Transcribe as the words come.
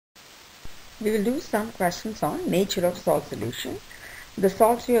We will do some questions on nature of salt solution. The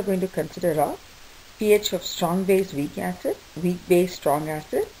salts we are going to consider are pH of strong base weak acid, weak base strong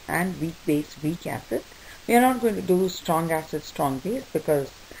acid, and weak base weak acid. We are not going to do strong acid strong base because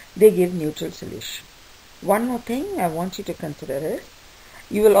they give neutral solution. One more thing I want you to consider is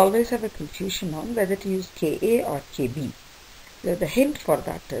you will always have a confusion on whether to use Ka or Kb. The hint for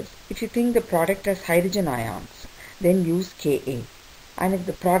that is if you think the product has hydrogen ions, then use Ka. And if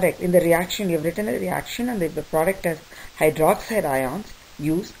the product, in the reaction, you have written a reaction, and if the product has hydroxide ions,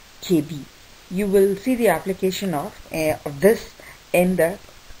 use Kb. You will see the application of this in the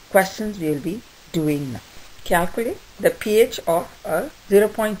questions we will be doing now. Calculate the pH of a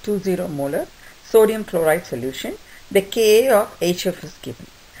 0.20 molar sodium chloride solution. The Ka of HF is given.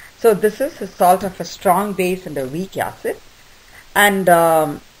 So this is a salt of a strong base and a weak acid. And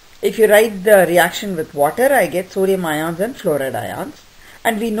if you write the reaction with water, I get sodium ions and fluoride ions.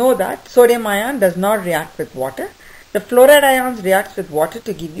 And we know that sodium ion does not react with water. The fluoride ions reacts with water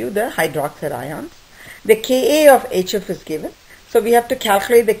to give you the hydroxide ions. The Ka of HF is given. So we have to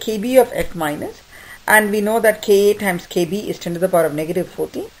calculate the Kb of F minus. And we know that Ka times Kb is 10 to the power of negative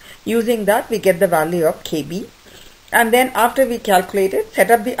 14. Using that, we get the value of Kb. And then after we calculate it, set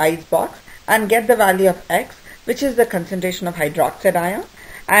up the ice box and get the value of X, which is the concentration of hydroxide ion.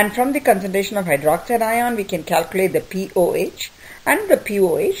 And from the concentration of hydroxide ion, we can calculate the pOH. And the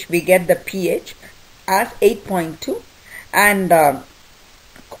pOH, we get the pH as 8.2, and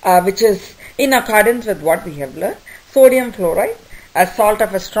which is in accordance with what we have learned. Sodium fluoride, a salt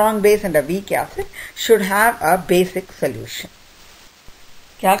of a strong base and a weak acid, should have a basic solution.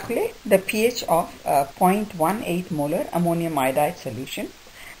 Calculate the pH of 0.18 molar ammonium iodide solution.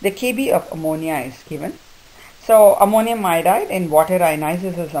 The Kb of ammonia is given. So ammonium iodide in water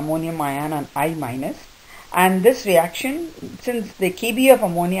ionizes as ammonium ion and I minus. And this reaction, since the Kb of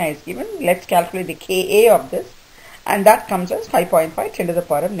ammonia is given, let's calculate the Ka of this. And that comes as 5.5 10 to the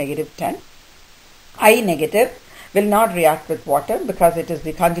power of negative 10. I negative will not react with water because it is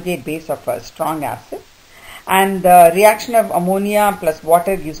the conjugate base of a strong acid. And the reaction of ammonia plus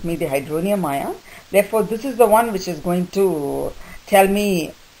water gives me the hydronium ion. Therefore, this is the one which is going to tell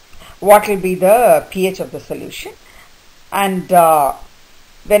me what will be the pH of the solution. And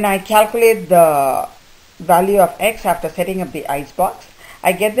when I calculate the value of X after setting up the ice box,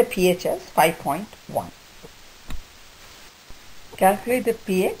 I get the pH as 5.1. Calculate the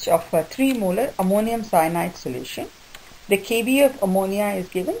pH of a 3 molar ammonium cyanide solution. The Kb of ammonia is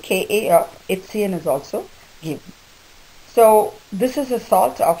given, Ka of HCN is also given. So this is a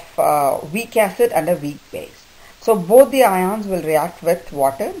salt of weak acid and a weak base. So both the ions will react with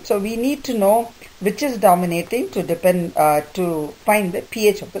water. So we need to know which is dominating to find the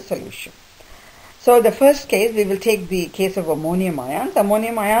pH of the solution. So the first case, we will take the case of ammonium ions.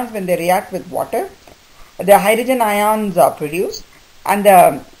 Ammonium ions, when they react with water, the hydrogen ions are produced, and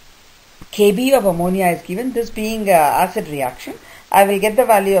the Kb of ammonia is given. This being acid reaction, I will get the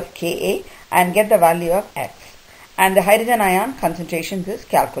value of Ka and get the value of X. And the hydrogen ion concentration is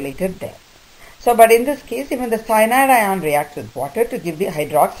calculated there. So, but in this case, even the cyanide ion reacts with water to give the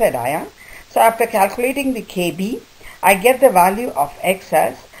hydroxide ion. So after calculating the Kb, I get the value of X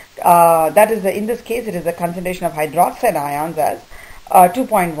as that is in this case it is the concentration of hydroxide ions as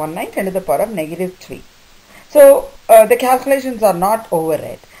 2.19 10 to the power of negative 3. So the calculations are not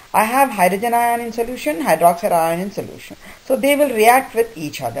overread. I have hydrogen ion in solution, hydroxide ion in solution. So they will react with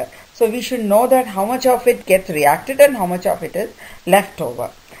each other. So we should know that how much of it gets reacted and how much of it is left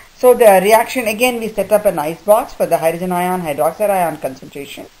over. So the reaction, again we set up an ice box for the hydrogen ion, hydroxide ion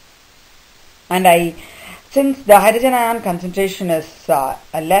concentration. And since the hydrogen ion concentration is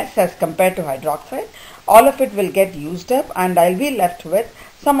less as compared to hydroxide, all of it will get used up and I'll be left with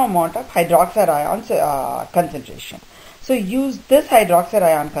some amount of hydroxide ions concentration. So use this hydroxide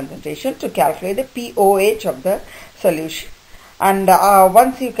ion concentration to calculate the pOH of the solution. And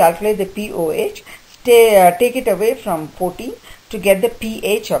once you calculate the pOH, take it away from 14 to get the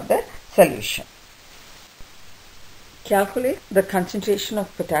pH of the solution. Calculate the concentration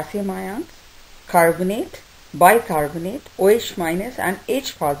of potassium ions, carbonate, bicarbonate, OH minus and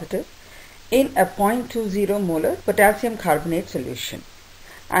H positive in a 0.20 molar potassium carbonate solution.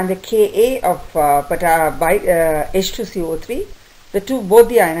 And the Ka of H2CO3, both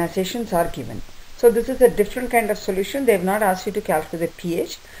the ionizations are given. So this is a different kind of solution. They have not asked you to calculate the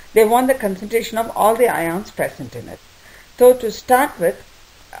pH. They want the concentration of all the ions present in it. So to start with,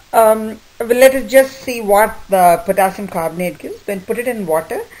 let us just see what the potassium carbonate gives. When put it in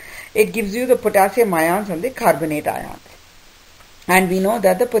water, it gives you the potassium ions and the carbonate ions. And we know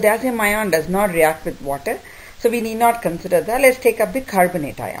that the potassium ion does not react with water, so we need not consider that. Let's take up the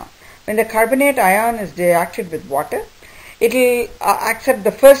carbonate ion. When the carbonate ion is reacted with water, it will accept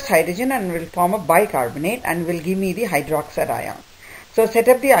the first hydrogen and will form a bicarbonate and will give me the hydroxide ion. So set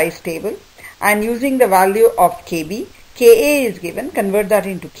up the ice table, and using the value of Kb, Ka is given, convert that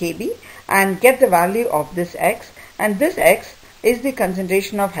into Kb and get the value of this X, and this X is the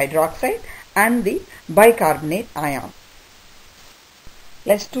concentration of hydroxide and the bicarbonate ion.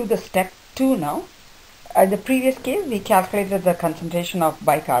 Let's do the step 2 now. In the previous case, we calculated the concentration of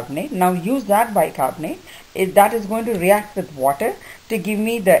bicarbonate. Now use that bicarbonate. That is going to react with water to give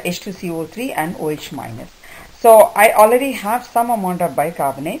me the H2CO3 and OH minus. So I already have some amount of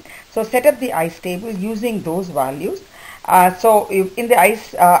bicarbonate. So set up the ice table using those values. In the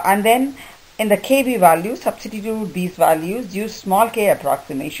ice and then in the Kb value, substitute these values, use small k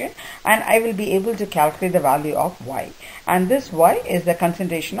approximation, and I will be able to calculate the value of Y. And this Y is the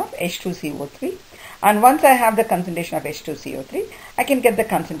concentration of H2CO3. And once I have the concentration of H2CO3, I can get the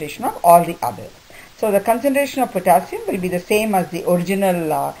concentration of all the others. So the concentration of potassium will be the same as the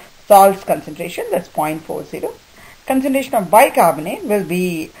original salt's concentration, that's 0.40. Concentration of bicarbonate will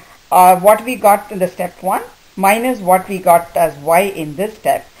be what we got in the step 1 minus what we got as Y in this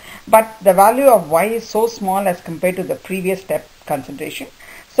step. But the value of Y is so small as compared to the previous step concentration.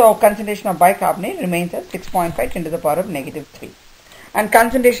 So concentration of bicarbonate remains as 6.5 10 to the power of negative 3. And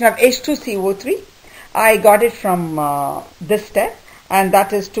concentration of H2CO3, I got it from this step, and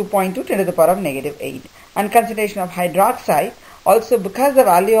that is 2.2 10 to the power of negative 8. And concentration of hydroxide, also because the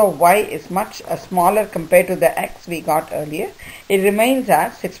value of Y is much smaller compared to the X we got earlier, it remains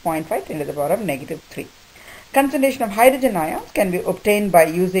as 6.5 10 to the power of negative 3. Concentration of hydrogen ions can be obtained by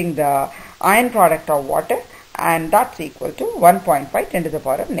using the ion product of water, and that's equal to 1.5 10 to the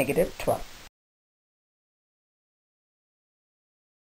power of negative 12.